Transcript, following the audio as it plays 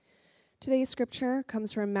Today's scripture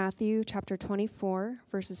comes from Matthew chapter 24,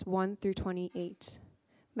 verses 1 through 28.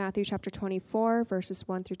 Matthew chapter 24, verses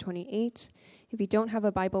 1 through 28. If you don't have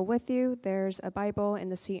a Bible with you, there's a Bible in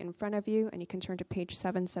the seat in front of you, and you can turn to page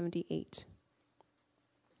 778.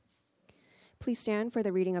 Please stand for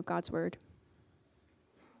the reading of God's word.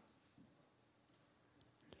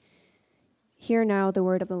 Hear now the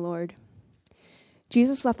word of the Lord.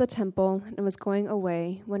 Jesus left the temple and was going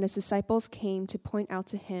away when his disciples came to point out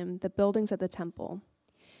to him the buildings of the temple.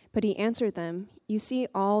 But he answered them, "You see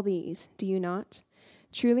all these, do you not?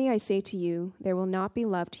 Truly I say to you, there will not be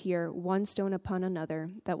left here one stone upon another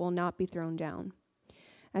that will not be thrown down."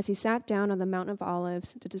 As he sat down on the Mount of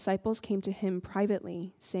Olives, the disciples came to him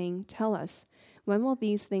privately, saying, "Tell us, when will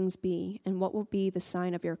these things be, and what will be the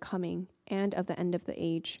sign of your coming and of the end of the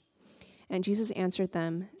age?" And Jesus answered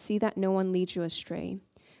them, "See that no one leads you astray.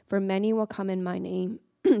 For many will come in my name,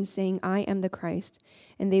 saying, 'I am the Christ,'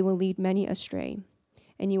 and they will lead many astray.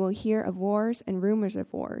 And you will hear of wars and rumors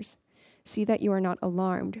of wars. See that you are not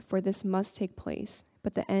alarmed, for this must take place,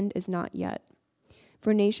 but the end is not yet.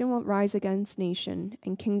 For nation will rise against nation,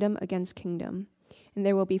 and kingdom against kingdom, and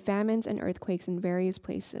there will be famines and earthquakes in various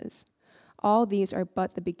places. All these are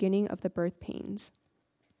but the beginning of the birth pains.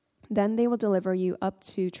 Then they will deliver you up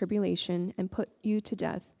to tribulation and put you to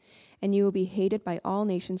death, and you will be hated by all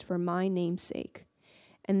nations for my name's sake.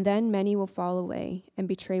 And then many will fall away and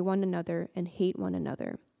betray one another and hate one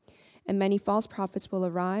another. And many false prophets will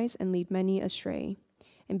arise and lead many astray.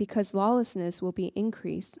 And because lawlessness will be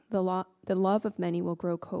increased, the love of many will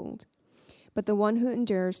grow cold. But the one who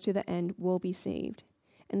endures to the end will be saved.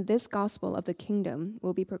 And this gospel of the kingdom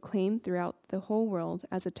will be proclaimed throughout the whole world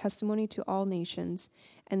as a testimony to all nations,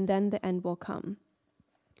 and then the end will come.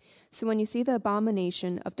 So when you see the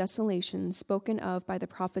abomination of desolation spoken of by the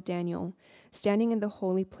prophet Daniel standing in the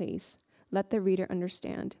holy place, let the reader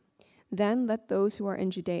understand. Then let those who are in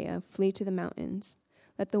Judea flee to the mountains.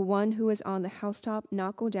 Let the one who is on the housetop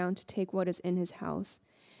not go down to take what is in his house,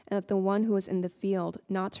 and let the one who is in the field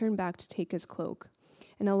not turn back to take his cloak.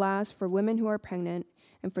 And alas, for women who are pregnant,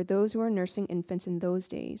 and for those who are nursing infants in those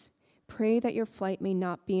days, pray that your flight may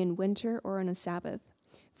not be in winter or on a Sabbath,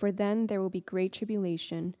 for then there will be great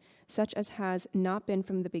tribulation, such as has not been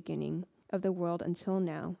from the beginning of the world until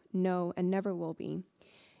now, no, and never will be.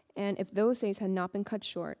 And if those days had not been cut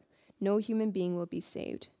short, no human being will be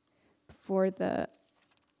saved. But for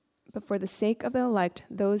the sake of the elect,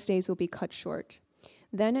 those days will be cut short.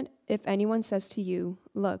 Then if anyone says to you,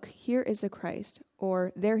 "Look, here is the Christ,"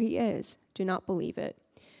 or "There he is," do not believe it.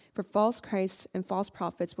 For false Christs and false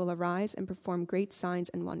prophets will arise and perform great signs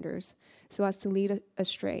and wonders, so as to lead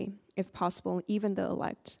astray, if possible, even the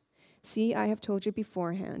elect. See, I have told you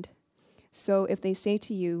beforehand. So if they say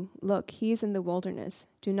to you, "Look, he is in the wilderness,"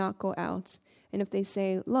 do not go out. And if they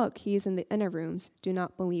say, "Look, he is in the inner rooms," do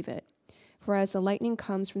not believe it. For as the lightning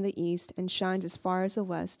comes from the east and shines as far as the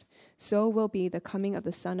west, so will be the coming of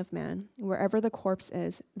the Son of Man. Wherever the corpse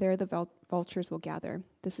is, there the vultures will gather.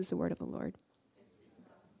 This is the word of the Lord.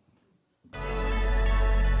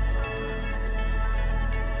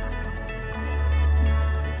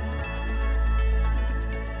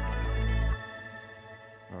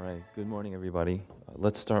 All right, good morning, everybody.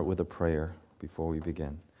 Let's start with a prayer before we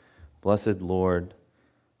begin. Blessed Lord,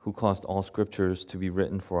 who caused all scriptures to be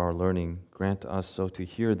written for our learning, grant us so to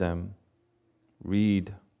hear them,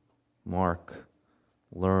 read, mark,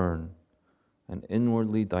 learn, and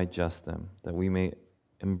inwardly digest them, that we may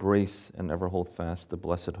embrace and ever hold fast the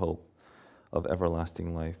blessed hope of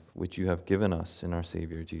everlasting life, which you have given us in our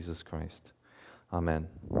Savior, Jesus Christ. Amen.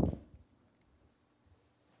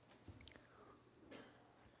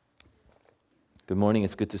 Good morning.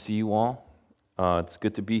 It's good to see you all. It's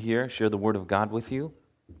good to be here, share the Word of God with you.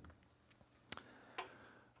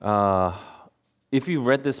 If you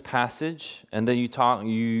read this passage and then you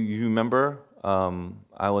remember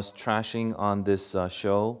I was trashing on this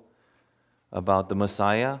show about the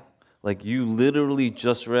Messiah. Like, you literally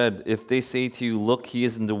just read, if they say to you, "Look, he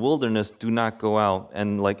is in the wilderness, do not go out."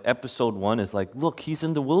 And like episode 1 is like, "Look, he's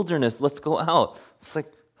in the wilderness, let's go out." It's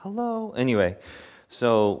like, hello. Anyway,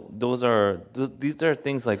 so these are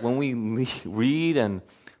things like when we read and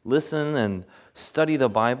listen and study the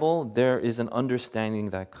Bible, there is an understanding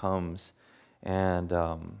that comes. And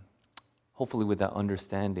hopefully with that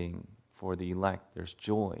understanding for the elect, there's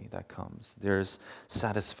joy that comes. There's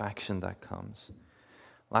satisfaction that comes.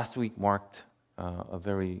 Last week marked a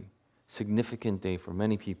very significant day for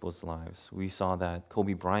many people's lives. We saw that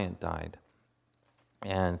Kobe Bryant died.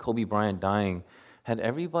 And Kobe Bryant dying had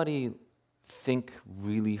everybody think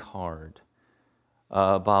really hard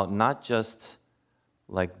about not just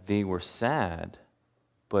like they were sad,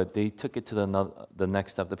 but they took it to the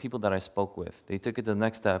next step. The people that I spoke with, they took it to the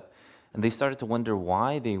next step, and they started to wonder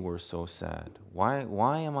why they were so sad.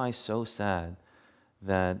 Why am I so sad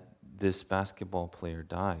that this basketball player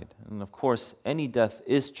died? And of course, any death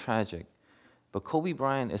is tragic, but Kobe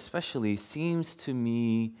Bryant especially seems to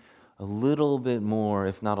me a little bit more,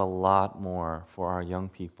 if not a lot more, for our young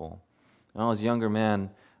people. When I was a younger man,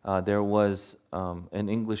 there was an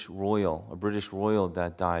English royal, a British royal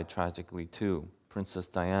that died tragically too, Princess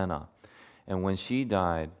Diana. And when she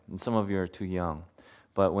died, and some of you are too young,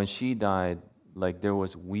 but when she died, like there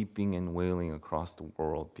was weeping and wailing across the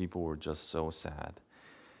world. People were just so sad.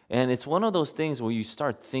 And it's one of those things where you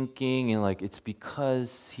start thinking, and like it's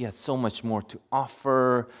because he had so much more to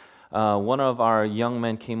offer. One of our young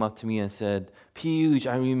men came up to me and said, "Piyush,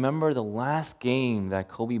 I remember the last game that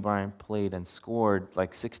Kobe Bryant played and scored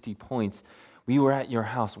like 60 points. We were at your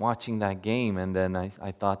house watching that game." And then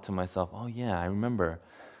I thought to myself, oh yeah, I remember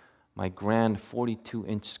my grand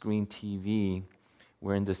 42-inch screen TV.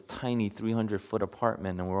 We're in this tiny 300-foot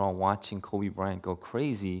apartment, and we're all watching Kobe Bryant go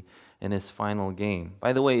crazy in his final game.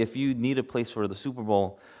 By the way, if you need a place for the Super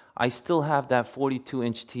Bowl, I still have that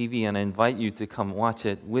 42-inch TV, and I invite you to come watch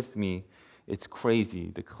it with me. It's crazy,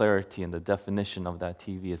 the clarity and the definition of that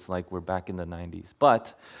TV. It's like we're back in the 90s.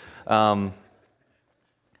 But all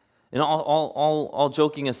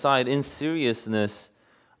joking aside, in seriousness,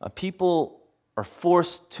 people are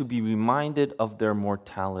forced to be reminded of their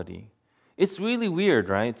mortality. It's really weird,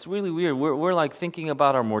 right? It's really weird. We're like thinking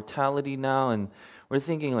about our mortality now, and we're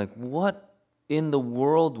thinking like, what in the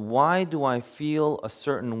world? Why do I feel a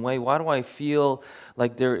certain way? Why do I feel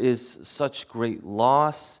like there is such great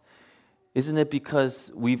loss? Isn't it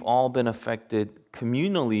because we've all been affected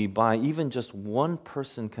communally by even just one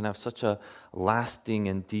person can have such a lasting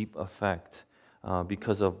and deep effect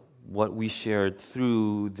because of what we shared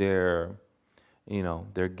through their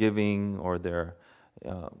giving or their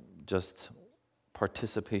just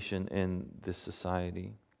participation in this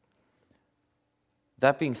society.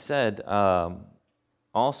 That being said,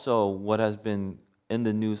 also what has been in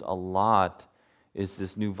the news a lot is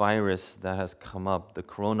this new virus that has come up, the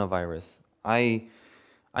coronavirus. I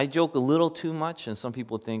joke a little too much, and some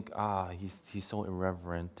people think, he's so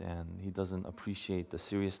irreverent and he doesn't appreciate the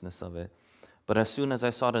seriousness of it. But as soon as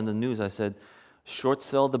I saw it in the news, I said, short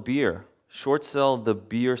sell the beer. Short sell the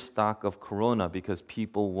beer stock of Corona because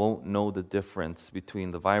people won't know the difference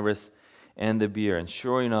between the virus and the beer. And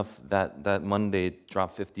sure enough, that Monday it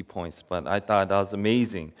dropped 50 points. But I thought that was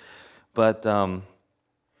amazing. But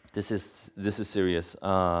this is serious.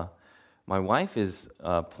 My wife is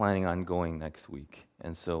planning on going next week.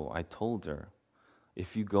 And so I told her,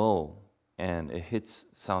 if you go and it hits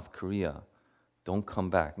South Korea, don't come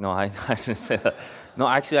back. No, I didn't say that. No,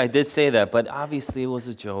 actually, I did say that, but obviously it was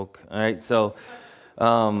a joke. All right, so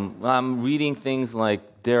I'm reading things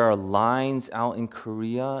like there are lines out in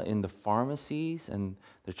Korea in the pharmacies, and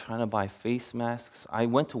they're trying to buy face masks. I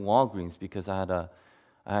went to Walgreens because I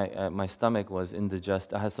had my stomach was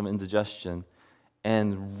I had some indigestion,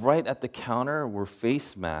 and right at the counter were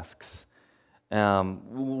face masks.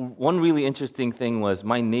 One really interesting thing was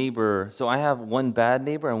my neighbor. So I have one bad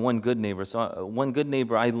neighbor and one good neighbor. So one good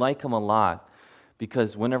neighbor, I like him a lot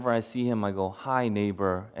because whenever I see him, I go, "Hi,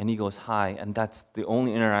 neighbor," and he goes, "Hi," and that's the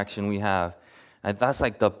only interaction we have. And that's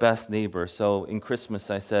like the best neighbor. So in Christmas,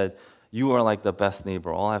 I said, "You are like the best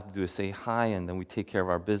neighbor. All I have to do is say hi, and then we take care of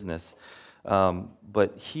our business."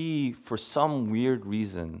 But he, for some weird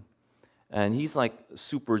reason, and he's like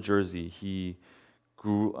super Jersey.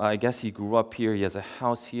 I guess he grew up here. He has a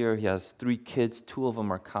house here. He has 3 kids. 2 of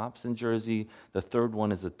them are cops in Jersey. The third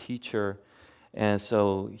one is a teacher. And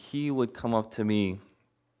so he would come up to me,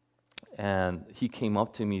 and he came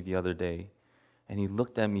up to me the other day, and he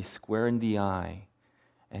looked at me square in the eye,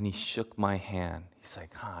 and he shook my hand. He's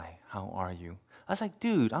like, "Hi, how are you?" I was like,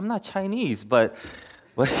 "Dude, I'm not Chinese," but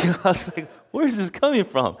I was like, where is this coming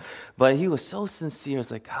from? But he was so sincere. It's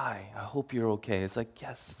like, "Hi, I hope you're okay." It's like,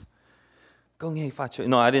 "Yes.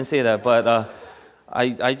 No, I didn't say that, but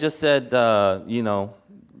I just said,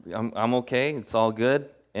 I'm okay. It's all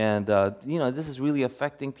good. And, this is really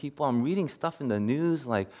affecting people. I'm reading stuff in the news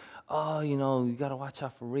like, you got to watch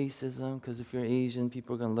out for racism because if you're Asian,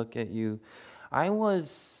 people are going to look at you. I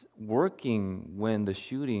was working when the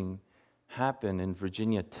shooting happened in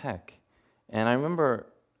Virginia Tech. And I remember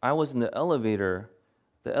I was in the elevator.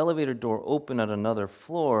 The elevator door opened at another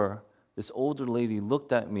floor. This older lady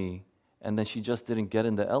looked at me, and then she just didn't get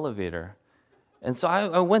in the elevator. And so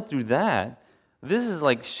I went through that. This is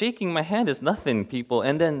like shaking my hand is nothing, people.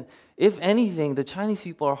 And then, if anything, the Chinese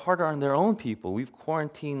people are harder on their own people. We've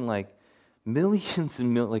quarantined like Millions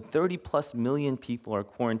and like 30 plus million people are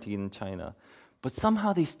quarantined in China, but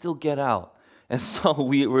somehow they still get out. And so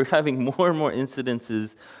we're having more and more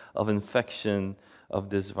incidences of infection of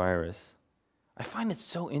this virus. I find it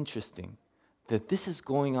so interesting that this is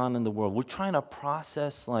going on in the world. We're trying to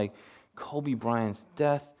process like Kobe Bryant's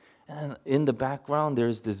death, and in the background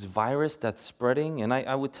there's this virus that's spreading. And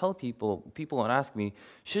I would tell people would ask me,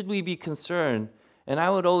 should we be concerned? And I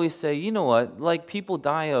would always say, you know what, like people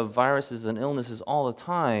die of viruses and illnesses all the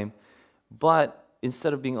time, but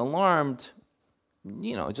instead of being alarmed,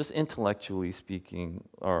 just intellectually speaking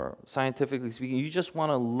or scientifically speaking, you just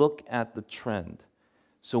want to look at the trend.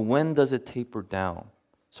 So when does it taper down?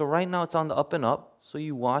 So right now it's on the up and up, so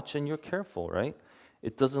you watch and you're careful, right?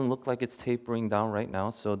 It doesn't look like it's tapering down right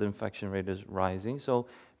now, so the infection rate is rising. So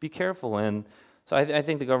be careful. And so I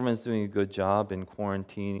think the government's doing a good job in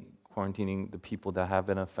quarantining the people that have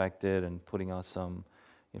been affected and putting out some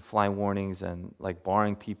fly warnings and like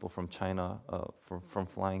barring people from China from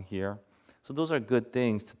flying here. So those are good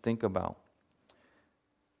things to think about.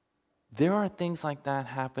 There are things like that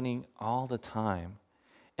happening all the time.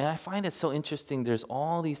 And I find it so interesting. There's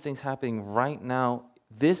all these things happening right now,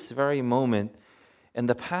 this very moment. And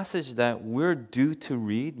the passage that we're due to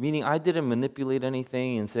read, meaning I didn't manipulate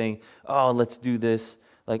anything and saying, oh, let's do this.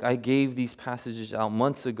 Like I gave these passages out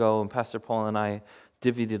months ago, and Pastor Paul and I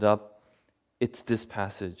divvied it up. It's this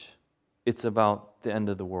passage. It's about the end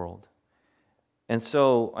of the world. And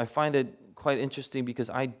so I find it quite interesting because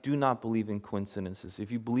I do not believe in coincidences. If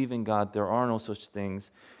you believe in God, there are no such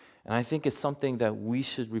things. And I think it's something that we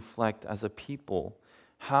should reflect as a people.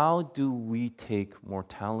 How do we take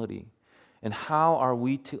mortality? And how are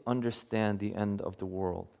we to understand the end of the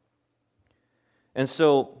world? And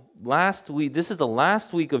so last week, this is the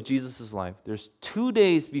last week of Jesus' life. There's 2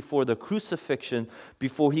 days before the crucifixion,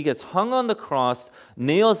 before he gets hung on the cross.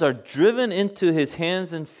 Nails are driven into his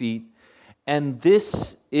hands and feet. And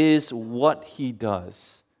this is what he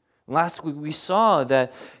does. Last week we saw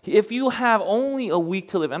that if you have only a week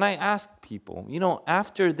to live, and I asked people,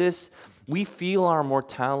 after this, we feel our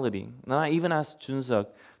mortality. And I even asked Junseok,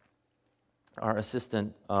 our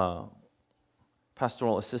assistant,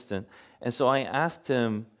 pastoral assistant, and so I asked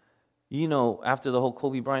him, after the whole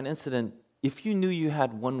Kobe Bryant incident, if you knew you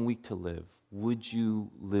had 1 week to live, would you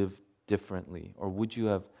live differently? Or would you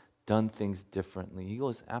have done things differently? He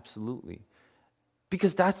goes, absolutely.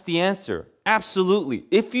 Because that's the answer. Absolutely.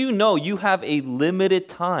 If you know you have a limited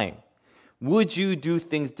time, would you do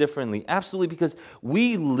things differently? Absolutely, because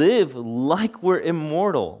we live like we're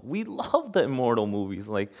immortal. We love the immortal movies,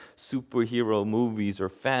 like superhero movies or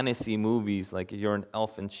fantasy movies, like you're an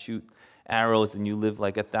elf and shoot arrows and you live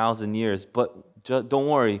like 1,000 years. But don't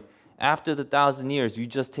worry, after the 1,000 years, you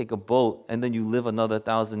just take a boat and then you live another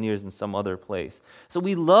 1,000 years in some other place. So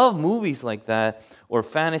we love movies like that or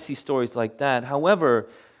fantasy stories like that. However,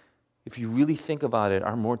 if you really think about it,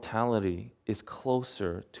 our mortality is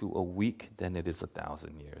closer to a week than it is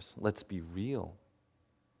 1,000 years. Let's be real.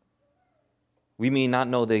 We may not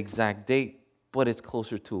know the exact date, but it's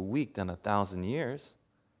closer to a week than 1,000 years.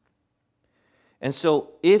 And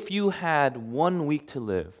so if you had 1 week to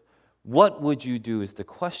live, what would you do is the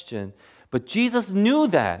question. But Jesus knew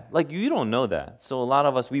that. Like, you don't know that. So a lot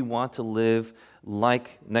of us, we want to live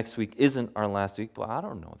like next week isn't our last week. But I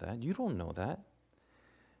don't know that. You don't know that.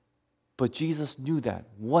 But Jesus knew that.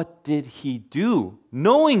 What did he do?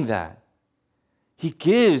 Knowing that, he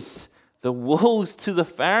gives the woes to the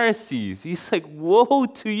Pharisees. He's like, woe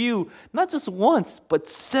to you. Not just once, but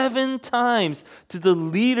 7 times to the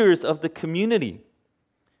leaders of the community.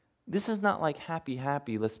 This is not like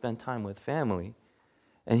happy, let's spend time with family.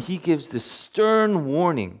 And he gives this stern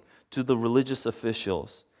warning to the religious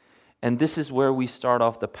officials. And this is where we start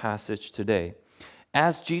off the passage today.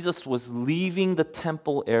 As Jesus was leaving the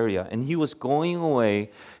temple area and he was going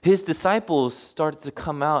away, his disciples started to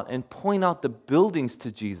come out and point out the buildings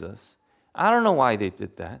to Jesus. I don't know why they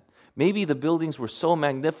did that. Maybe the buildings were so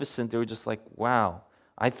magnificent, they were just like, wow.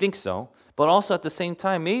 I think so. But also at the same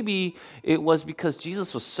time, maybe it was because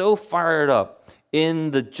Jesus was so fired up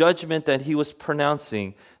in the judgment that he was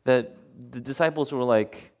pronouncing that the disciples were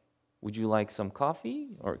like, would you like some coffee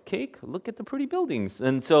or cake? Look at the pretty buildings.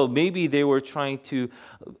 And so maybe they were trying to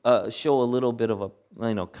show a little bit of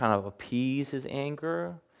kind of appease his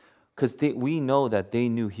anger, because we know that they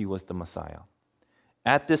knew he was the Messiah.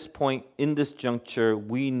 At this point, in this juncture,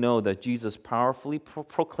 we know that Jesus powerfully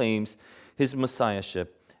proclaims his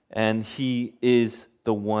messiahship, and he is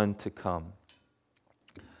the one to come.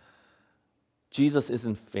 Jesus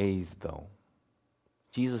isn't fazed, though.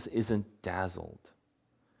 Jesus isn't dazzled.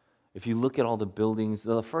 If you look at all the buildings,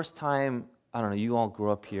 the first time, I don't know, you all grew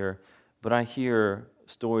up here, But I hear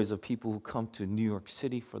stories of people who come to New York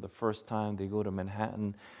City for the first time. They go to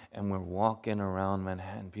Manhattan, and we're walking around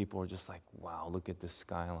Manhattan. People are just like, wow, look at this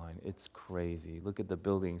skyline. It's crazy. Look at the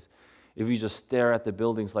buildings. If you just stare at the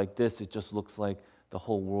buildings like this, it just looks like the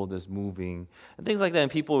whole world is moving. And things like that.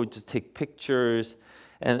 And people would just take pictures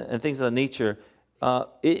and things of that nature.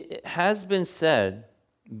 It has been said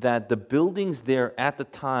that the buildings there at the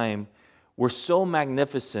time were so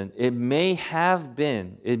magnificent, it may have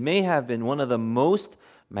been one of the most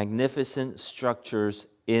magnificent structures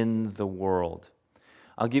in the world.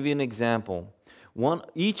 I'll give you an example.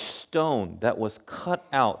 Each stone that was cut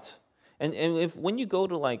out, and when you go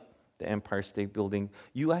to like the Empire State Building,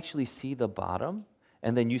 you actually see the bottom,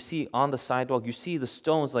 and then you see on the sidewalk, you see the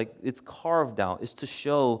stones like it's carved out. It's to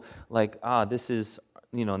show like, this is,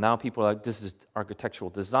 now people are like, this is architectural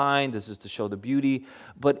design, this is to show the beauty,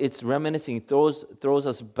 but it's reminiscing, it throws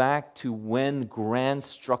us back to when grand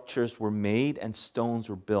structures were made and stones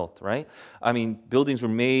were built, right? I mean, buildings were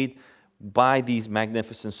made by these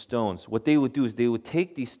magnificent stones. What they would do is they would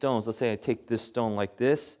take these stones, let's say I take this stone like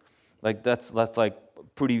this, like that's like a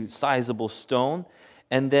pretty sizable stone,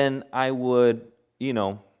 and then I would,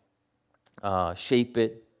 shape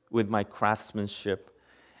it with my craftsmanship,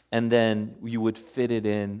 and then you would fit it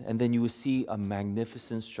in, and then you would see a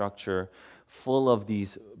magnificent structure full of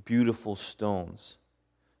these beautiful stones.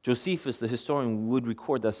 Josephus, the historian, would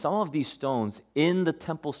record that some of these stones in the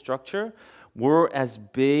temple structure were as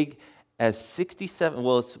big as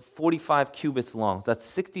it's 45 cubits long. That's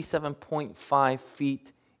 67.5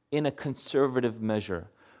 feet in a conservative measure.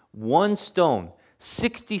 One stone,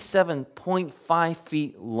 67.5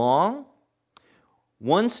 feet long.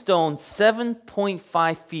 One stone,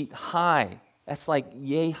 7.5 feet high. That's like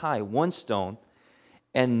yay high, one stone,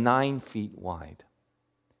 and 9 feet wide.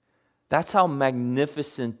 That's how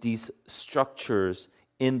magnificent these structures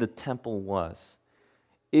in the temple was.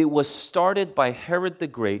 It was started by Herod the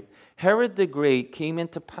Great. Herod the Great came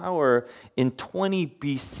into power in 20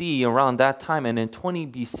 BC, around that time, and in 20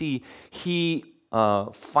 BC, he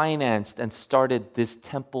financed and started this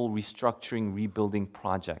temple restructuring, rebuilding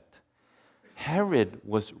project. Herod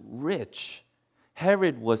was rich.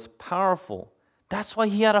 Herod was powerful. That's why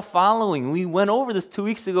he had a following. We went over this 2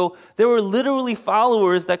 weeks ago. There were literally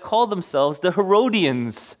followers that called themselves the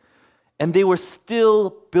Herodians, and they were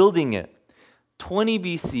still building it. 20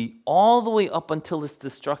 BC, all the way up until its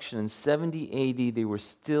destruction in 70 AD, they were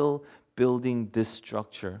still building this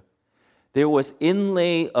structure. There was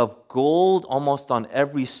inlay of gold almost on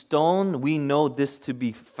every stone. We know this to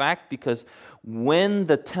be fact because when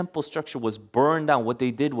the temple structure was burned down, what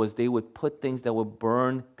they did was they would put things that would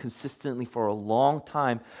burn consistently for a long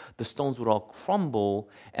time. The stones would all crumble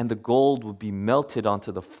and the gold would be melted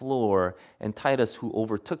onto the floor. And Titus, who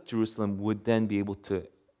overtook Jerusalem, would then be able to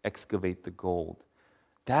excavate the gold.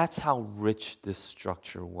 That's how rich this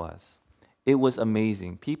structure was. It was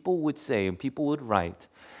amazing. People would say, and people would write,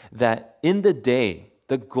 that in the day,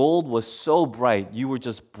 the gold was so bright, you were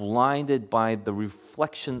just blinded by the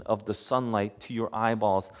reflection of the sunlight to your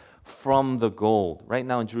eyeballs from the gold. Right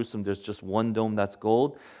now in Jerusalem, there's just one dome that's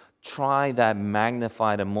gold. Try that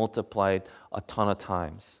magnified and multiplied a ton of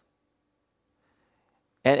times.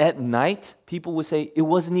 And at night, people would say it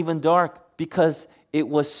wasn't even dark because it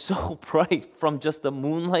was so bright from just the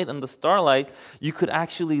moonlight and the starlight, you could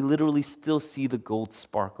actually literally still see the gold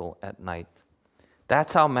sparkle at night.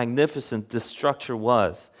 That's how magnificent this structure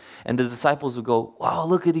was. And the disciples would go, wow,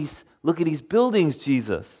 look at these buildings,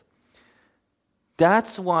 Jesus.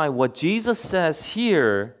 That's why what Jesus says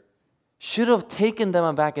here should have taken them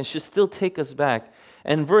aback and should still take us back.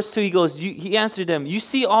 And verse 2, he goes, he answered them, you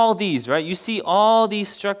see all these, right? You see all these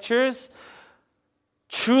structures?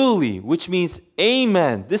 Truly, which means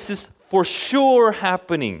amen. This is for sure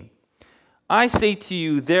happening. I say to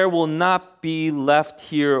you, there will not be left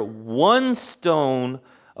here one stone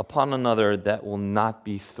upon another that will not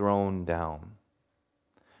be thrown down.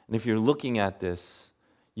 And if you're looking at this,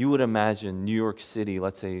 you would imagine New York City,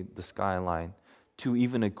 let's say the skyline, to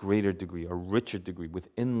even a greater degree, a richer degree, with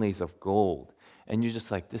inlays of gold. And you're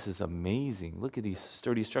just like, this is amazing. Look at these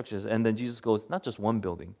sturdy structures. And then Jesus goes, not just one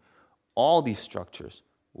building, all these structures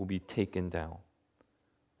will be taken down.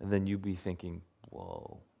 And then you'd be thinking,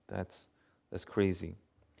 whoa, that's crazy.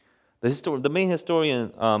 The main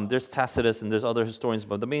historian, there's Tacitus and there's other historians,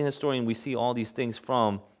 but the main historian we see all these things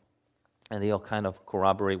from, and they all kind of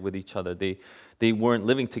corroborate with each other. They weren't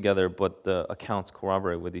living together, but the accounts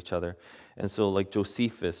corroborate with each other. And so like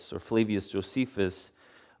Josephus, or Flavius Josephus,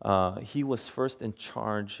 he was first in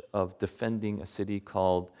charge of defending a city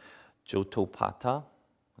called Jotapata.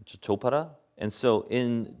 And so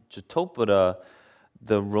in Jotapata,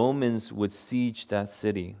 the Romans would siege that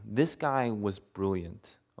city. This guy was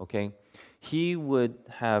brilliant, okay? He would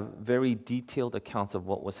have very detailed accounts of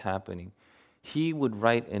what was happening. He would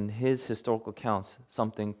write in his historical accounts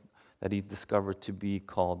something that he discovered to be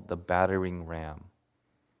called the battering ram.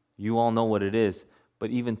 You all know what it is, but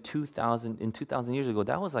even 2,000 years ago,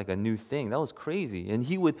 that was like a new thing. That was crazy. And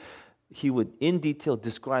he would in detail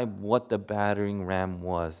describe what the battering ram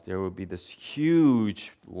was. There would be this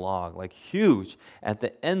huge log, like huge. At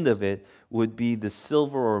the end of it would be the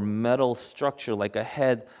silver or metal structure, like a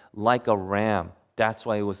head, like a ram. That's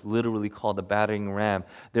why it was literally called the battering ram.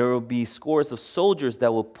 There would be scores of soldiers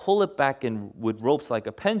that would pull it back in with ropes like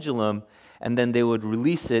a pendulum, and then they would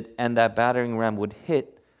release it, and that battering ram would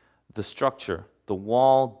hit the structure, the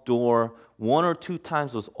wall, door. 1 or 2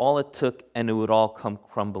 times was all it took, and it would all come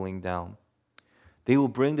crumbling down. They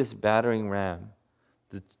would bring this battering ram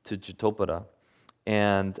to Jetopoda,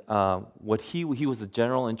 and he was the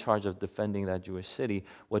general in charge of defending that Jewish city.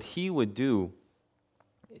 What he would do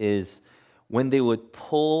is, when they would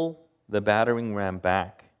pull the battering ram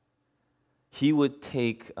back, he would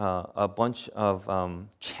take a bunch of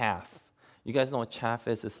chaff. You guys know what chaff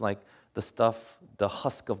is? It's like the stuff, the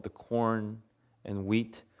husk of the corn and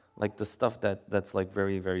wheat, like the stuff that's like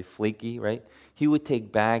very, very flaky, right? He would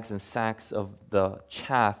take bags and sacks of the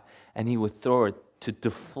chaff, and he would throw it to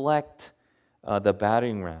deflect the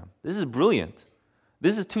battering ram. This is brilliant.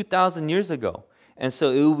 This is 2,000 years ago. And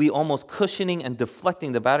so it would be almost cushioning and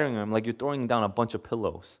deflecting the battering ram, like you're throwing down a bunch of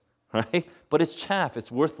pillows, right? But it's chaff,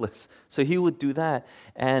 it's worthless. So he would do that,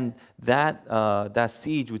 and that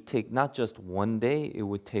siege would take not just one day, it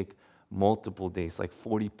would take multiple days, like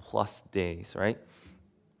 40 plus days, right?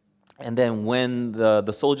 And then when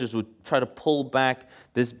the soldiers would try to pull back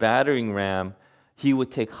this battering ram, he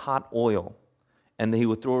would take hot oil, and then he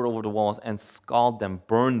would throw it over the walls and scald them,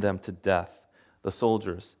 burn them to death, the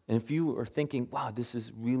soldiers. And if you are thinking, wow, this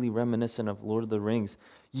is really reminiscent of Lord of the Rings,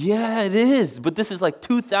 yeah, it is, but this is like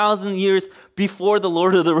 2,000 years before the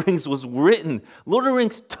Lord of the Rings was written. Lord of the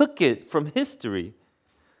Rings took it from history.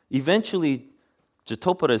 Eventually,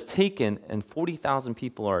 Jetopoda is taken, and 40,000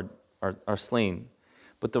 people are slain.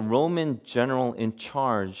 But the Roman general in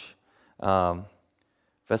charge,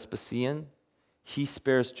 Vespasian, he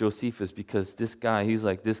spares Josephus because this guy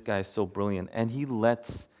is so brilliant, and he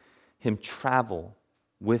lets him travel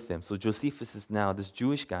with him. So Josephus is now, this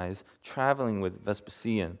Jewish guy is traveling with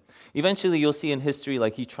Vespasian. Eventually, you'll see in history,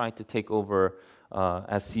 like he tried to take over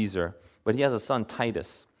as Caesar, but he has a son,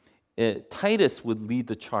 Titus. Titus would lead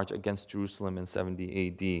the charge against Jerusalem in 70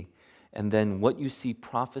 AD. And then what you see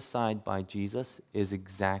prophesied by Jesus is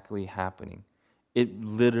exactly happening. It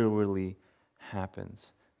literally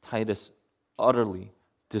happens. Titus utterly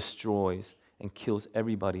destroys and kills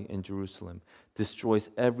everybody in Jerusalem, destroys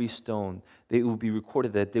every stone. It would be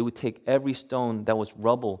recorded that they would take every stone that was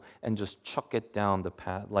rubble and just chuck it down the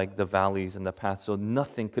path, like the valleys and the path, so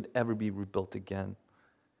nothing could ever be rebuilt again.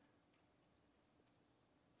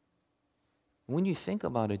 When you think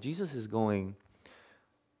about it, Jesus is going,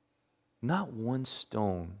 not one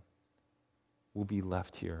stone will be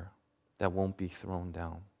left here that won't be thrown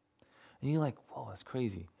down. And you're like, whoa, that's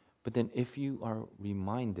crazy. But then if you are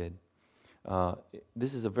reminded,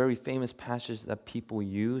 this is a very famous passage that people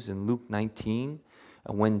use in Luke 19,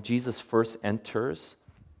 when Jesus first enters,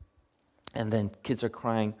 and then kids are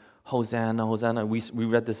crying, Hosanna, Hosanna. We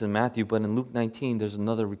read this in Matthew, but in Luke 19, there's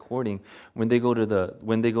another recording. When they go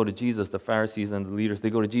to Jesus, the Pharisees and the leaders,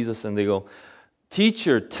 they go to Jesus and they go,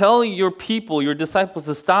 Teacher, tell your people, your disciples,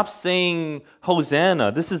 to stop saying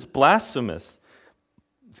Hosanna. This is blasphemous.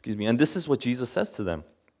 And this is what Jesus says to them.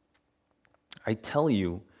 I tell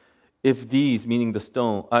you, if these, meaning the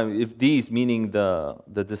stone, if these, meaning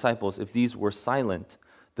the disciples, if these were silent,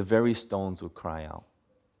 the very stones would cry out.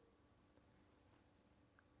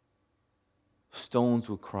 Stones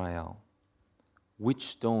would cry out. Which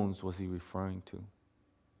stones was he referring to?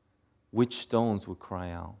 Which stones would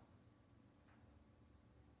cry out?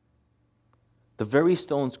 The very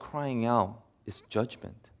stones crying out is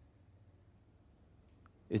judgment.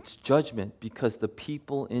 It's judgment because the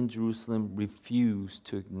people in Jerusalem refused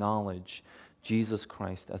to acknowledge Jesus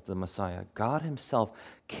Christ as the Messiah. God himself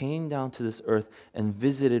came down to this earth and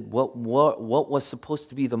visited what was supposed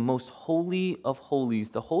to be the most holy of holies,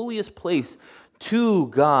 the holiest place to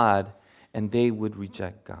God, and they would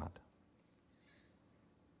reject God.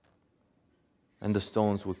 And the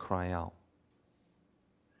stones would cry out.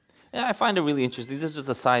 And I find it really interesting. This is just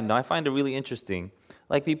a side note. I find it really interesting.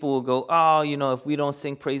 Like people will go, if we don't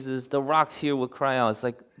sing praises, the rocks here will cry out. It's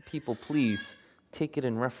like, people, please take it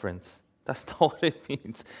in reference. That's not what it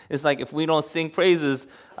means. It's like if we don't sing praises,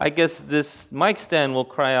 I guess this mic stand will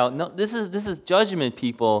cry out. No, this is judgment,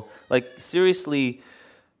 people. Like, seriously,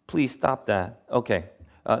 please stop that. Okay,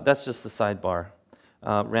 that's just the sidebar.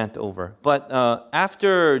 Rant over. But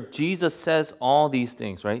after Jesus says all these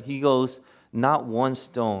things, right, he goes, not one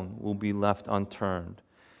stone will be left unturned.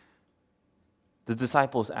 The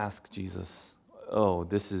disciples ask Jesus, oh,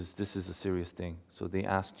 this is a serious thing. So they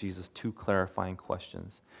ask Jesus 2 clarifying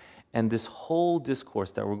questions. And this whole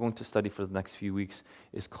discourse that we're going to study for the next few weeks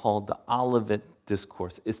is called the Olivet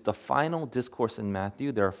Discourse. It's the final discourse in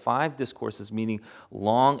Matthew. There are 5 discourses, meaning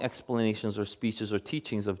long explanations or speeches or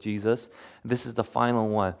teachings of Jesus. This is the final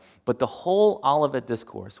one. But the whole Olivet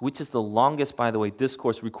Discourse, which is the longest, by the way,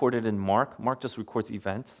 discourse recorded in Mark. Mark just records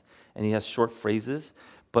events, and he has short phrases.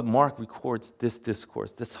 But Mark records this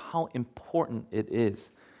discourse. That's how important it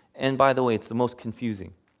is. And by the way, it's the most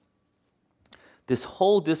confusing. This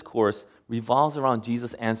whole discourse revolves around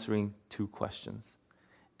Jesus answering 2 questions.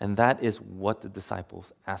 And that is what the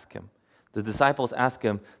disciples ask him. The disciples ask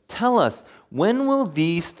him, tell us, when will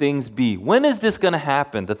these things be? When is this going to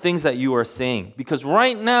happen, the things that you are saying? Because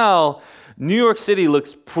right now, New York City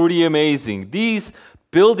looks pretty amazing. These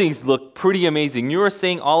buildings look pretty amazing. You are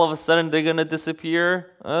saying all of a sudden they're going to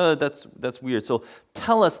disappear? That's weird. So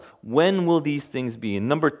tell us, when will these things be? And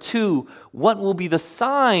number 2, what will be the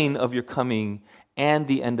sign of your coming and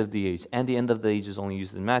the end of the age? And the end of the age is only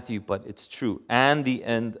used in Matthew, but it's true. And the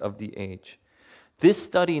end of the age. This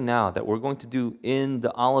study now that we're going to do in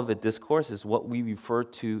the Olivet Discourse is what we refer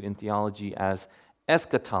to in theology as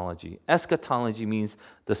eschatology. Eschatology means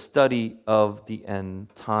the study of the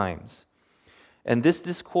end times. And this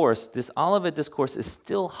discourse, this Olivet Discourse, is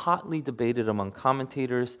still hotly debated among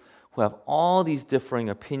commentators who have all these differing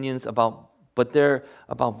opinions but they're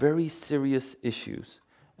about very serious issues.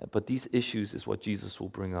 But these issues is what Jesus will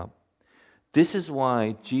bring up. This is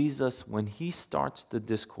why Jesus, when he starts the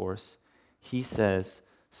discourse, he says,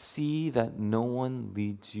 see that no one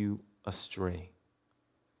leads you astray.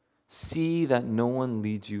 See that no one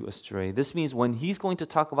leads you astray. This means when he's going to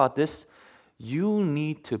talk about this, you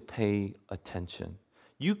need to pay attention.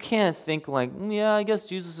 You can't think like, yeah, I guess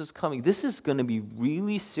Jesus is coming. This is going to be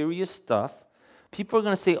really serious stuff. People are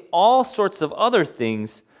going to say all sorts of other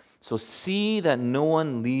things. So see that no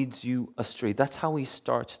one leads you astray. That's how he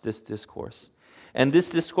starts this discourse. And this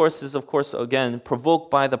discourse is, of course, again,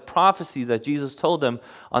 provoked by the prophecy that Jesus told them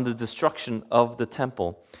on the destruction of the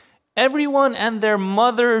temple. Everyone and their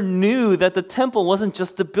mother knew that the temple wasn't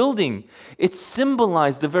just a building. It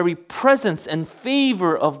symbolized the very presence and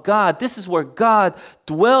favor of God. This is where God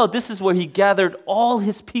dwelled. This is where he gathered all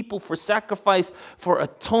his people for sacrifice, for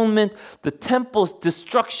atonement. The temple's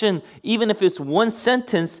destruction, even if it's one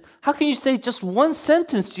sentence, how can you say just one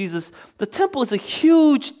sentence, Jesus? The temple is a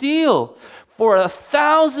huge deal. For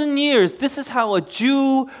 1,000 years, this is how a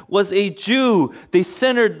Jew was a Jew. They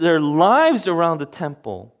centered their lives around the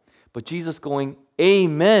temple. But Jesus going,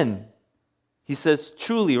 amen. He says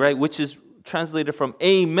truly, right? Which is translated from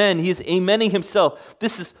amen. He is amening himself.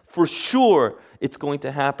 This is for sure it's going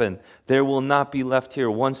to happen. There will not be left here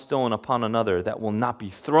one stone upon another that will not be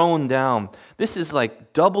thrown down. This is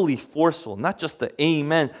like doubly forceful. Not just the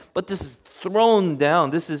amen, but this is thrown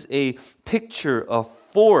down. This is a picture of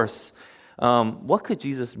force. What could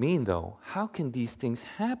Jesus mean, though? How can these things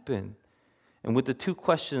happen? And with the 2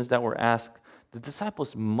 questions that were asked, the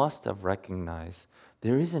disciples must have recognized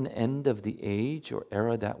there is an end of the age or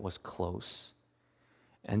era that was close.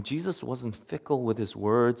 And Jesus wasn't fickle with his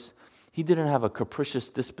words. He didn't have a capricious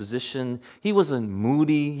disposition. He wasn't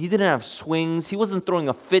moody. He didn't have swings. He wasn't throwing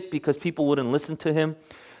a fit because people wouldn't listen to him.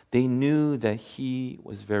 They knew that he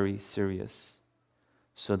was very serious.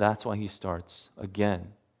 So that's why he starts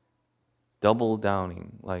again, double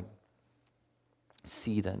downing, like,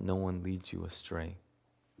 see that no one leads you astray.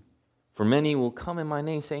 For many will come in my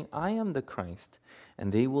name saying, I am the Christ,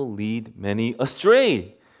 and they will lead many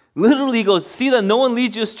astray. Literally he goes, see that no one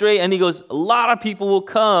leads you astray. And he goes, a lot of people will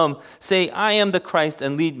come, say, I am the Christ,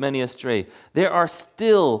 and lead many astray. There are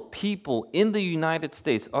still people in the United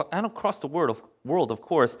States, and across the world, of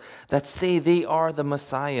course, that say they are the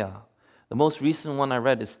Messiah. The most recent one I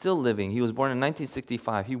read is still living. He was born in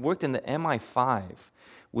 1965. He worked in the MI5,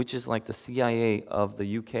 which is like the CIA of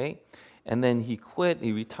the UK. And then he quit,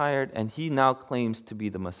 he retired, and he now claims to be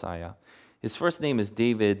the Messiah. His first name is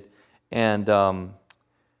David, and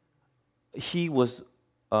he was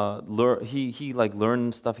he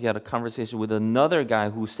learned stuff. He had a conversation with another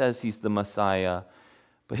guy who says he's the Messiah,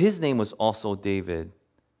 but his name was also David.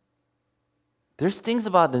 There's things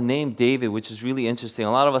about the name David which is really interesting.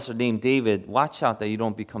 A lot of us are named David. Watch out that you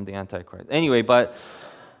don't become the Antichrist. Anyway, but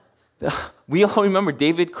We all remember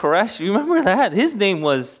David Koresh. You remember that? His name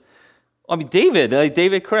was, David,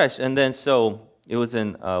 David Koresh. And then so it was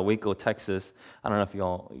in Waco, Texas. I don't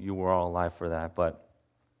know if you were all alive for that, but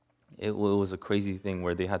it was a crazy thing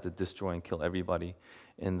where they had to destroy and kill everybody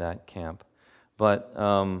in that camp. But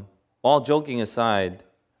all joking aside,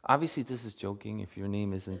 obviously this is joking. If your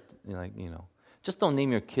name isn't just don't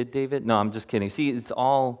name your kid David. No, I'm just kidding. See,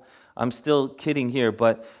 I'm still kidding here,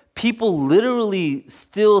 but people literally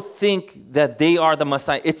still think that they are the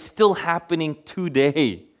Messiah. It's still happening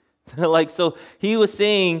today. So he was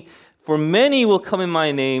saying, for many will come in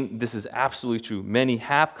my name. This is absolutely true. Many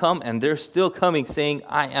have come, and they're still coming, saying,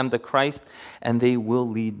 I am the Christ, and they will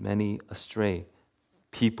lead many astray.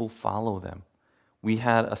 People follow them. We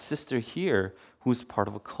had a sister here who's part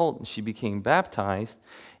of a cult, and she became baptized,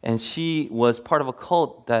 and she was part of a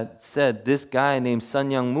cult that said this guy named Sun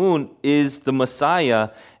Myung Moon is the Messiah,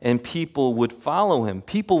 and people would follow him.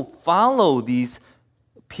 People follow these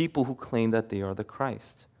people who claim that they are the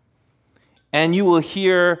Christ. And you will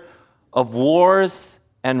hear of wars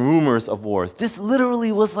and rumors of wars. This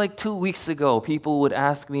literally was like 2 weeks ago. People would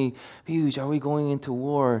ask me, Piyush, are we going into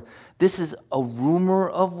war? This is a rumor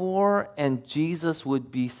of war, and Jesus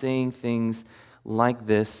would be saying things like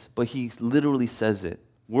this, but he literally says it,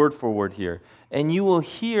 word for word here. And you will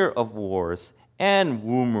hear of wars and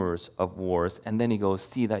rumors of wars. And then he goes,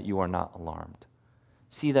 see that you are not alarmed.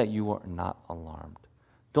 See that you are not alarmed.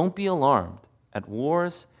 Don't be alarmed at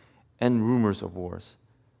wars and rumors of wars,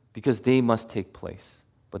 because they must take place,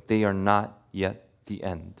 but they are not yet the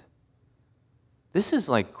end. This is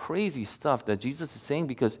like crazy stuff that Jesus is saying,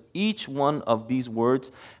 because each one of these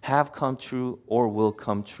words have come true or will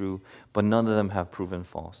come true, but none of them have proven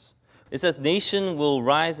false. It says, nation will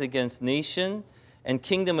rise against nation and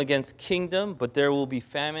kingdom against kingdom, but there will be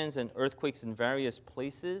famines and earthquakes in various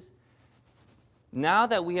places. Now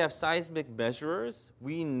that we have seismic measurers,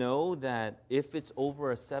 we know that if it's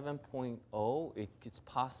over a 7.0, it's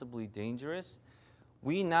possibly dangerous.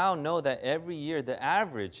 We now know that every year,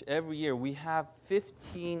 every year, we have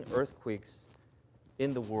 15 earthquakes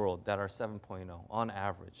in the world that are 7.0 on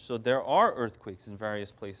average. So there are earthquakes in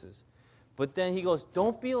various places. But then he goes,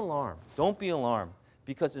 don't be alarmed. Don't be alarmed.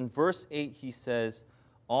 Because in verse 8, he says,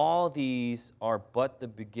 all these are but the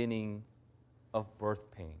beginning of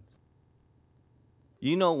birth pains.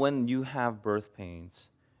 You know, when you have birth pains,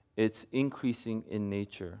 it's increasing in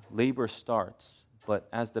nature. Labor starts, but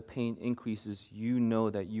as the pain increases, you know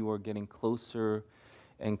that you are getting closer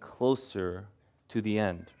and closer to the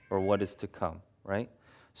end, or what is to come, right?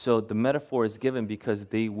 So the metaphor is given because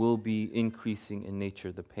they will be increasing in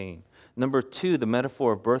nature, the pain. Number two, the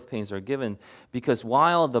metaphor of birth pains are given because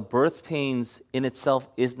while the birth pains in itself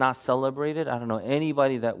is not celebrated, I don't know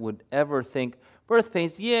anybody that would ever think, birth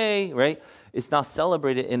pains, yay, right? It's not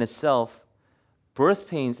celebrated in itself. Birth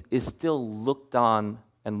pains is still looked on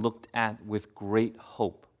and looked at with great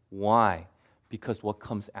hope. Why? Because of what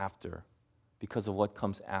comes after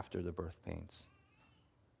the birth pains.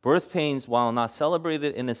 Birth pains, while not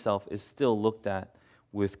celebrated in itself, is still looked at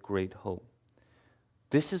with great hope.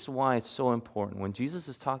 This is why it's so important. When Jesus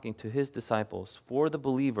is talking to his disciples, for the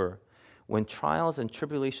believer, when trials and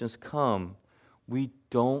tribulations come, we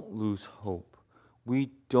don't lose hope.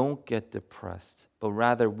 We don't get depressed, but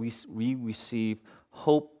rather we receive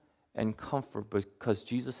hope and comfort because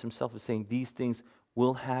Jesus himself is saying these things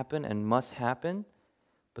will happen and must happen,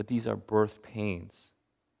 but these are birth pains.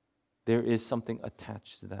 There is something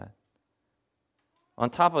attached to that. On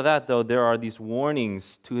top of that, though, there are these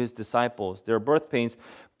warnings to his disciples. There are birth pains,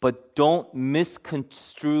 but don't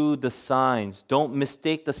misconstrue the signs. Don't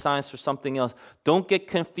mistake the signs for something else. Don't get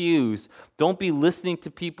confused. Don't be listening to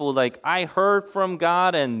people like, I heard from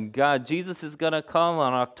God and Jesus is going to come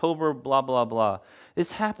on October, blah, blah, blah.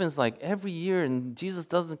 This happens like every year and Jesus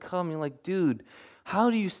doesn't come. You're like, dude, how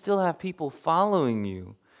do you still have people following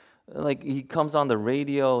you? Like he comes on the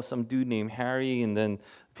radio, some dude named Harry, and then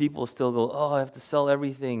people still go, oh, I have to sell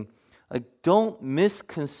everything. Like, don't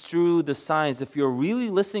misconstrue the signs. If you're really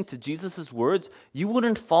listening to Jesus' words, you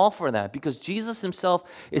wouldn't fall for that because Jesus himself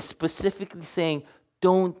is specifically saying,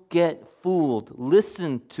 don't get fooled.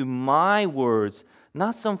 Listen to my words,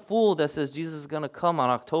 not some fool that says Jesus is going to come on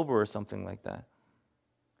October or something like that.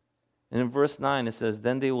 And in verse 9, it says,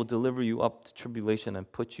 then they will deliver you up to tribulation and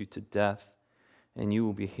put you to death, and you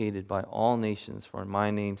will be hated by all nations for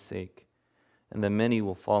my name's sake. And then many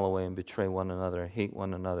will fall away and betray one another, hate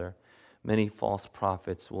one another. Many false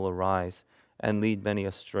prophets will arise and lead many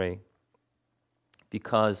astray.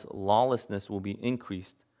 Because lawlessness will be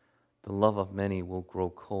increased, the love of many will grow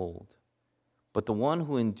cold. But the one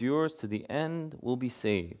who endures to the end will be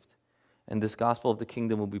saved. And this gospel of the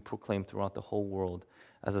kingdom will be proclaimed throughout the whole world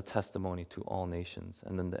as a testimony to all nations,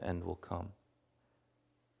 and then the end will come.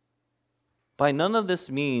 By none of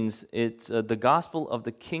this means it's the gospel of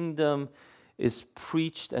the kingdom is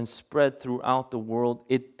preached and spread throughout the world.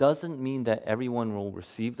 It doesn't mean that everyone will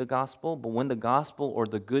receive the gospel, but when the gospel or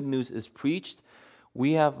the good news is preached,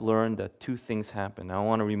 we have learned that two things happen. Now, I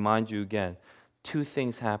want to remind you again, two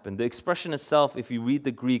things happen. The expression itself, if you read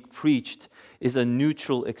the Greek, preached, is a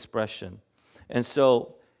neutral expression. And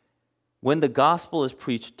so, when the gospel is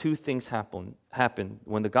preached, two things happen.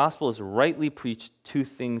 When the gospel is rightly preached, two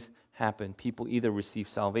things happen. People either receive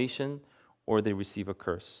salvation or they receive a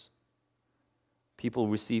curse. People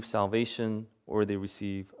receive salvation or they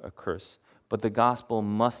receive a curse. But the gospel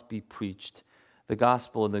must be preached. The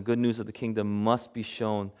gospel and the good news of the kingdom must be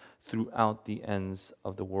shown throughout the ends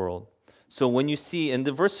of the world. So when you see, and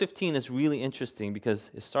the verse 15 is really interesting because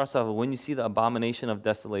it starts off with, when you see the abomination of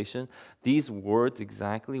desolation, these words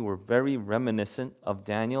exactly were very reminiscent of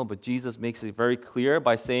Daniel, but Jesus makes it very clear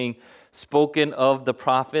by saying, spoken of the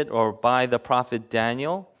prophet or by the prophet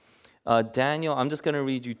Daniel. Daniel, I'm just going to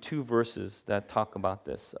read you two verses that talk about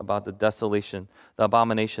this, about the desolation, the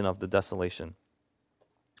abomination of the desolation.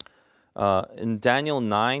 In Daniel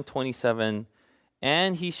 9:27,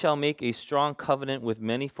 and he shall make a strong covenant with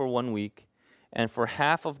many for 1 week, and for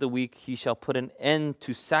half of the week he shall put an end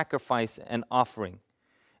to sacrifice and offering.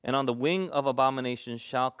 And on the wing of abomination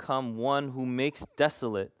shall come one who makes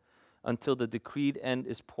desolate until the decreed end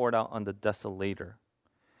is poured out on the desolator.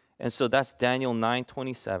 And so that's Daniel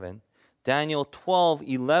 9:27. Daniel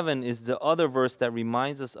 12:11 is the other verse that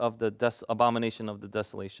reminds us of the abomination of the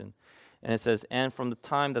desolation. And it says, and from the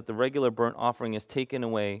time that the regular burnt offering is taken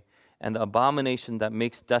away, and the abomination that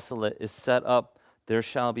makes desolate is set up, there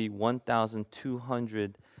shall be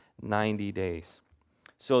 1,290 days.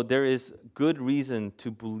 So there is good reason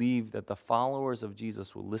to believe that the followers of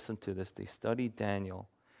Jesus will listen to this. They studied Daniel,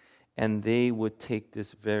 and they would take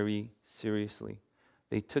this very seriously.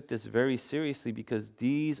 They took this very seriously because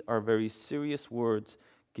these are very serious words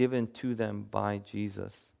given to them by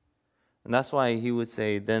Jesus. And that's why he would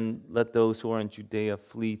say, then let those who are in Judea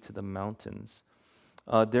flee to the mountains.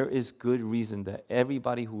 There is good reason that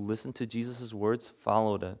everybody who listened to Jesus' words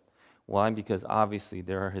followed it. Why? Because obviously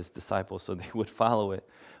they are his disciples, so they would follow it.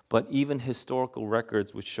 But even historical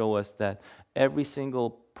records would show us that every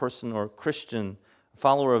single person or Christian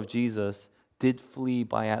follower of Jesus did flee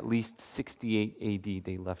by at least 68 AD.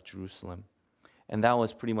 They left Jerusalem. And that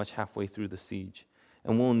was pretty much halfway through the siege.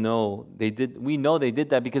 And we know they did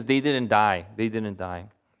that because they didn't die. They didn't die.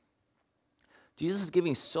 Jesus is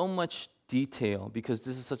giving so much detail because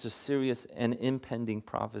this is such a serious and impending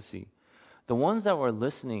prophecy. The ones that were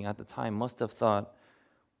listening at the time must have thought,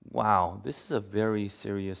 wow, this is a very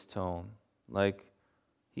serious tone. Like,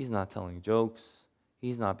 he's not telling jokes.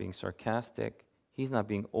 He's not being sarcastic. He's not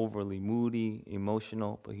being overly moody,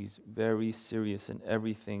 emotional, but he's very serious in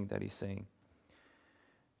everything that he's saying.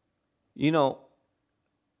 You know,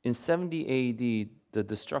 in 70 AD, the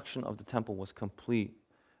destruction of the temple was complete,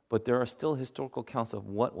 but there are still historical accounts of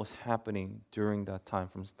what was happening during that time,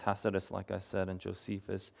 from Tacitus, like I said, and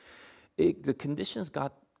Josephus. The conditions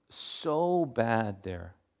got so bad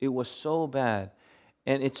there. It was so bad.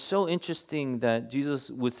 And it's so interesting that Jesus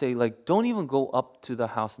would say, like, don't even go up to the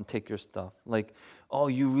house and take your stuff. Like, oh,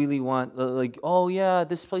 you really want, like, oh, yeah,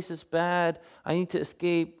 this place is bad. I need to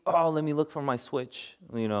escape. Oh, let me look for my Switch,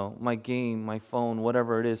 my game, my phone,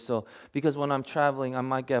 whatever it is. So, because when I'm traveling, I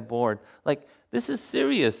might get bored. Like, this is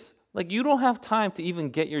serious. Like, you don't have time to even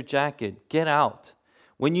get your jacket. Get out.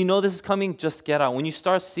 When you know this is coming, just get out. When you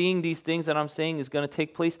start seeing these things that I'm saying is going to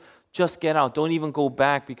take place, just get out. Don't even go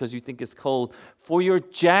back because you think it's cold. For your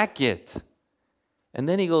jacket. And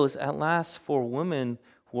then he goes, at last, for women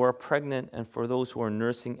who are pregnant and for those who are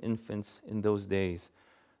nursing infants in those days.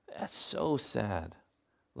 That's so sad.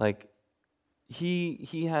 Like, he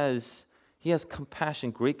has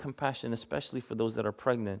compassion, great compassion, especially for those that are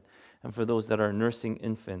pregnant and for those that are nursing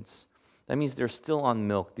infants. That means they're still on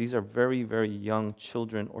milk. These are very, very young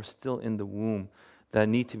children or still in the womb that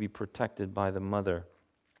need to be protected by the mother.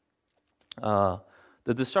 During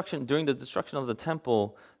the destruction of the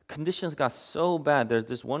temple, conditions got so bad. There's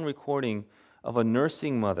this one recording of a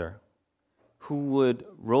nursing mother who would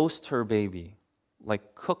roast her baby,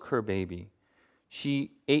 like cook her baby.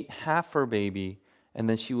 She ate half her baby, and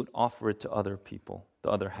then she would offer it to other people, the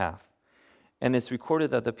other half. And it's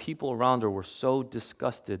recorded that the people around her were so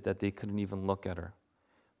disgusted that they couldn't even look at her.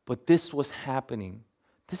 But this was happening.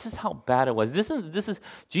 This is how bad it was. This is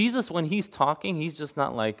Jesus, when he's talking, he's just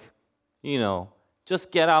not like, Just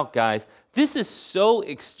get out, guys. This is so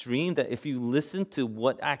extreme that if you listen to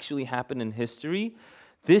what actually happened in history,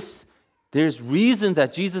 there's reason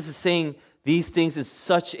that Jesus is saying these things in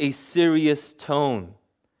such a serious tone.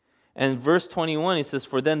 And verse 21, he says,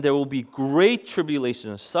 "For then there will be great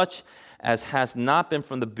tribulation, such as has not been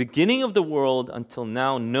from the beginning of the world until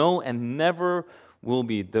now, no, and never will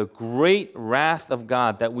be." The great wrath of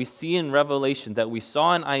God that we see in Revelation, that we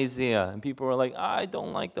saw in Isaiah. And people are like, I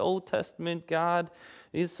don't like the Old Testament God.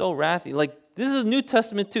 He's so wrathy. Like, this is New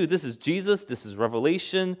Testament too. This is Jesus. This is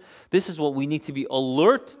Revelation. This is what we need to be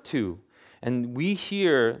alert to. And we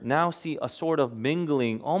here now see a sort of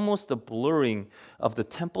mingling, almost a blurring of the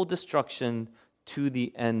temple destruction to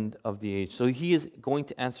the end of the age. So he is going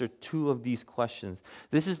to answer two of these questions.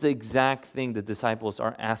 This is the exact thing the disciples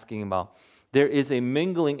are asking about. There is a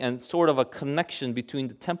mingling and sort of a connection between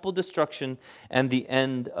the temple destruction and the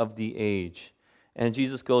end of the age. And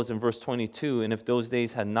Jesus goes in verse 22, "And if those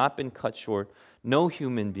days had not been cut short, no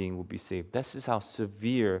human being will be saved." This is how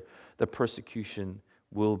severe the persecution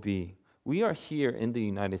will be. We are here in the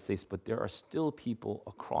United States, but there are still people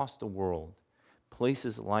across the world,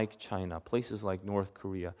 places like China, places like North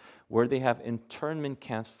Korea, where they have internment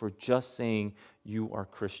camps for just saying you are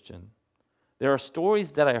Christian. There are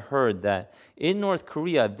stories that I heard that in North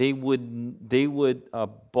Korea, they would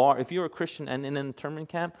bar, if you're a Christian and in an internment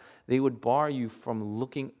camp, they would bar you from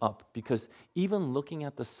looking up, because even looking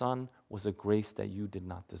at the sun was a grace that you did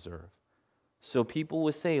not deserve. So people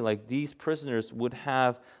would say, like, these prisoners would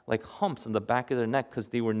have like humps on the back of their neck because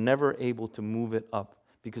they were never able to move it up.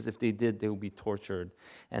 Because if they did, they would be tortured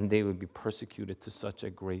and they would be persecuted to such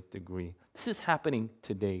a great degree. This is happening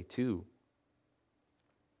today too.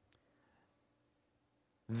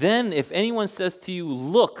 Then if anyone says to you,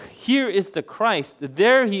 "Look, here is the Christ,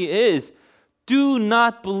 there he is," do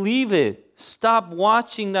not believe it. Stop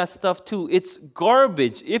watching that stuff too. It's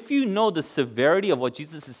garbage. If you know the severity of what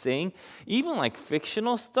Jesus is saying, even like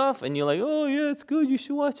fictional stuff, and you're like, "Oh yeah, it's good, you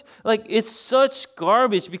should watch." Like, it's such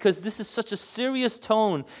garbage, because this is such a serious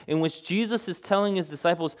tone in which Jesus is telling his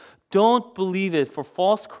disciples, don't believe it, for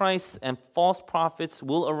false Christs and false prophets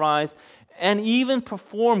will arise and even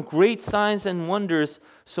perform great signs and wonders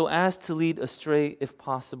so as to lead astray, if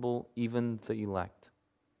possible, even the elect.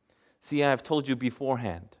 See, I have told you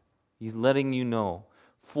beforehand. He's letting you know,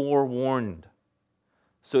 forewarned.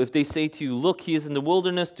 So if they say to you, "Look, he is in the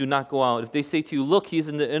wilderness," do not go out. If they say to you, "Look, he is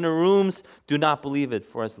in the inner rooms," do not believe it.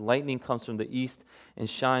 For as lightning comes from the east and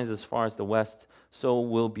shines as far as the west, so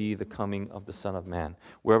will be the coming of the Son of Man.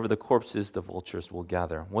 Wherever the corpse is, the vultures will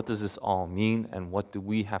gather. What does this all mean, and what do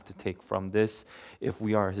we have to take from this? If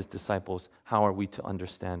we are his disciples, how are we to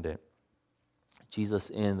understand it? Jesus,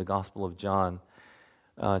 in the Gospel of John,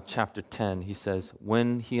 chapter 10, he says,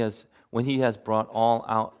 when he has brought all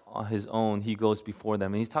out on his own, he goes before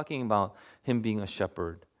them. And he's talking about him being a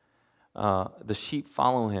shepherd. The sheep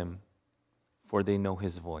follow him, for they know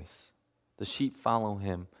his voice. The sheep follow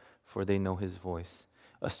him, for they know his voice.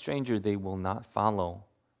 A stranger they will not follow,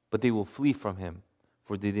 but they will flee from him,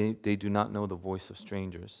 for they do not know the voice of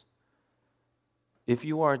strangers. If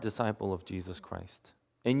you are a disciple of Jesus Christ,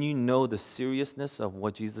 and you know the seriousness of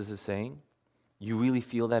what Jesus is saying, you really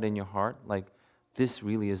feel that in your heart, like, this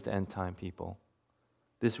really is the end time, people.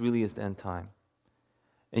 This really is the end time.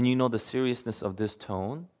 And you know the seriousness of this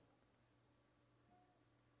tone.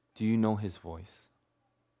 Do you know his voice?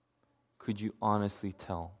 Could you honestly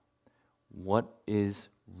tell what is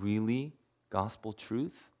really gospel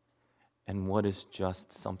truth and what is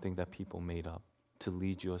just something that people made up to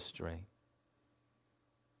lead you astray?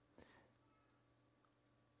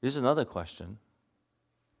 Here's another question.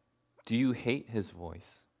 Do you hate his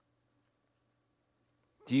voice?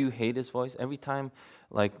 Do you hate his voice? Every time,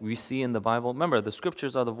 like we see in the Bible, remember, the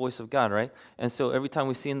scriptures are the voice of God, right? And so every time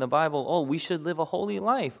we see in the Bible, oh, we should live a holy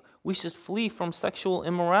life. We should flee from sexual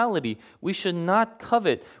immorality. We should not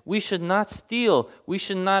covet. We should not steal. We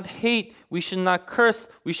should not hate. We should not curse.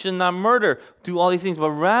 We should not murder. Do all these things.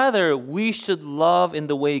 But rather, we should love in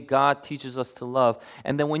the way God teaches us to love.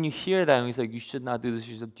 And then when you hear that, and he's like, you should not do this,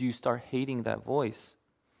 do you start hating that voice?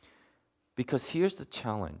 Because here's the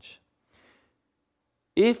challenge.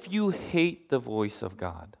 If you hate the voice of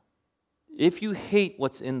God, if you hate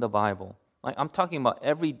what's in the Bible, like I'm talking about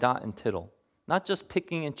every dot and tittle, not just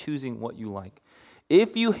picking and choosing what you like.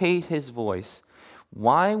 If you hate his voice,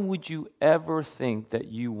 why would you ever think that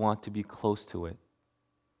you want to be close to it?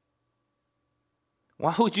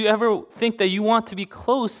 Why would you ever think that you want to be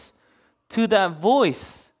close to that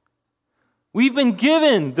voice? We've been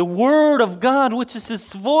given the Word of God, which is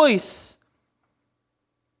his voice.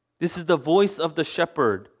 This is the voice of the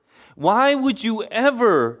shepherd. Why would you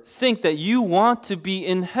ever think that you want to be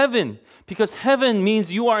in heaven? Because heaven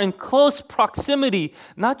means you are in close proximity,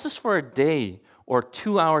 not just for a day or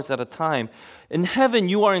 2 hours at a time. In heaven,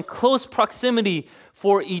 you are in close proximity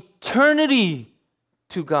for eternity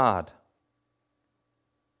to God.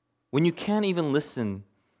 When you can't even listen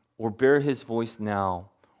or bear His voice now,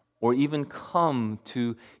 or even come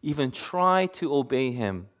to even try to obey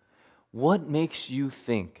Him, what makes you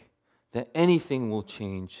think that anything will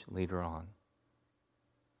change later on?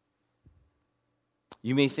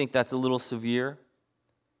 You may think that's a little severe,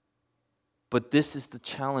 but this is the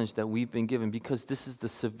challenge that we've been given because this is the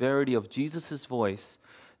severity of Jesus' voice.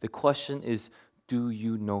 The question is, do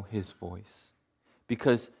you know His voice?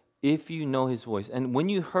 Because if you know His voice, and when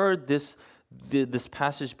you heard this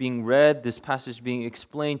passage being read, this passage being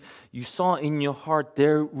explained, you saw in your heart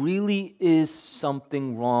there really is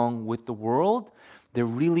something wrong with the world. There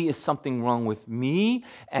really is something wrong with me,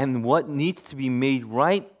 and what needs to be made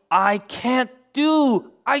right, I can't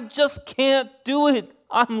do. I just can't do it.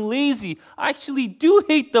 I'm lazy. I actually do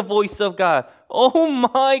hate the voice of God. Oh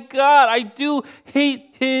my God, I do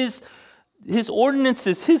hate His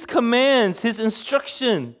ordinances, His commands, His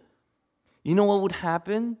instruction. You know what would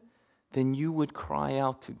happen? Then you would cry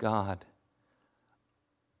out to God,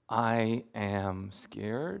 I am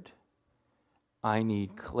scared, I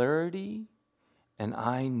need clarity, and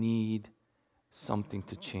I need something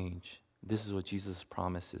to change. This is what Jesus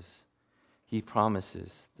promises. He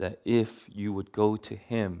promises that if you would go to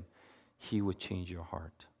Him, He would change your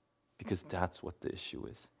heart. Because that's what the issue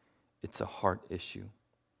is. It's a heart issue.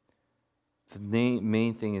 The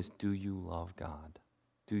main thing is, do you love God?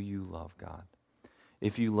 Do you love God?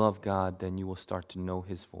 If you love God, then you will start to know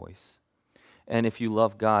His voice. And if you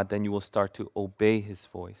love God, then you will start to obey His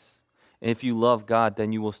voice. And if you love God,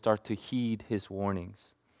 then you will start to heed His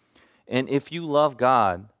warnings. And if you love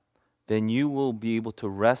God, then you will be able to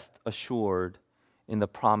rest assured in the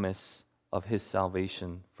promise of His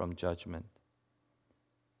salvation from judgment.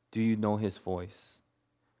 Do you know His voice?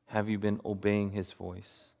 Have you been obeying His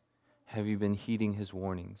voice? Have you been heeding His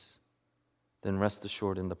warnings? Then rest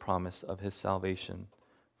assured in the promise of His salvation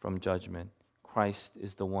from judgment. Christ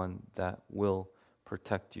is the one that will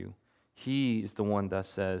protect you. He is the one that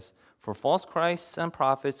says, for false Christs and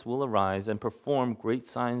prophets will arise and perform great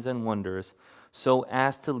signs and wonders, so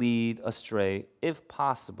as to lead astray, if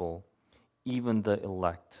possible, even the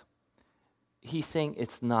elect. He's saying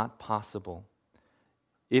it's not possible.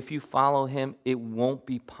 If you follow Him, it won't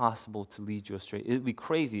be possible to lead you astray. It'll be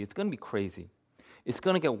crazy. It's going to be crazy. It's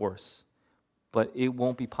going to get worse. But it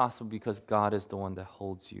won't be possible because God is the one that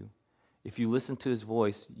holds you. If you listen to His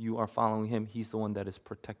voice, you are following Him. He's the one that is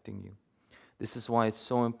protecting you. This is why it's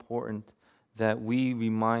so important that we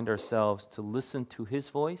remind ourselves to listen to His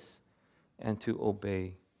voice and to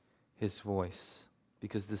obey His voice,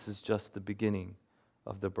 because this is just the beginning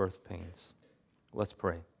of the birth pains. Let's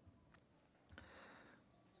pray.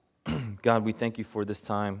 God, we thank You for this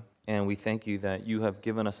time, and we thank You that You have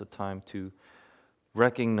given us a time to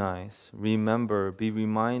recognize, remember, be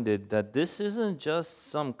reminded that this isn't just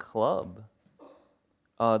some club.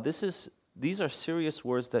 These are serious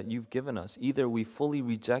words that You've given us. Either we fully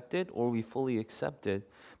reject it or we fully accept it,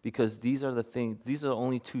 because these are the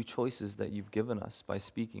only two choices that You've given us by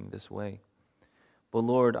speaking this way. But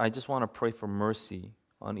Lord, I just want to pray for mercy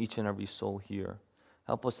on each and every soul here.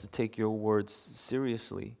 Help us to take Your words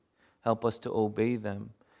seriously. Help us to obey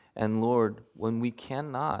them. And Lord, when we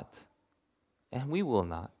cannot, and we will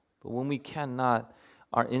not, but when we cannot,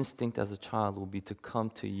 our instinct as a child will be to come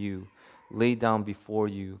to You, lay down before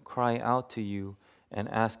You, cry out to You, and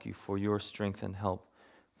ask You for Your strength and help.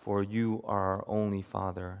 For You are our only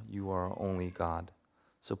Father. You are our only God.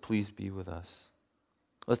 So please be with us.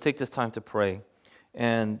 Let's take this time to pray.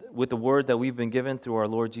 And with the word that we've been given through our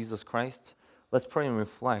Lord Jesus Christ, let's pray and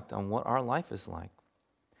reflect on what our life is like.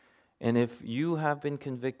 And if you have been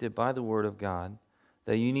convicted by the word of God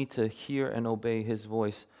that you need to hear and obey His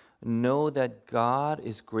voice, know that God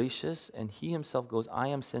is gracious, and He Himself goes, I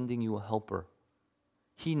am sending you a helper.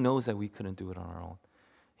 He knows that we couldn't do it on our own.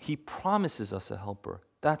 He promises us a helper.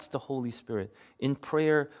 That's the Holy Spirit. In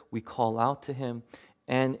prayer, we call out to Him,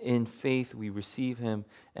 and in faith, we receive Him,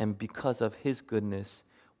 and because of His goodness,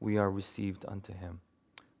 we are received unto Him.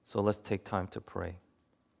 So let's take time to pray.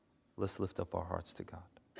 Let's lift up our hearts to God.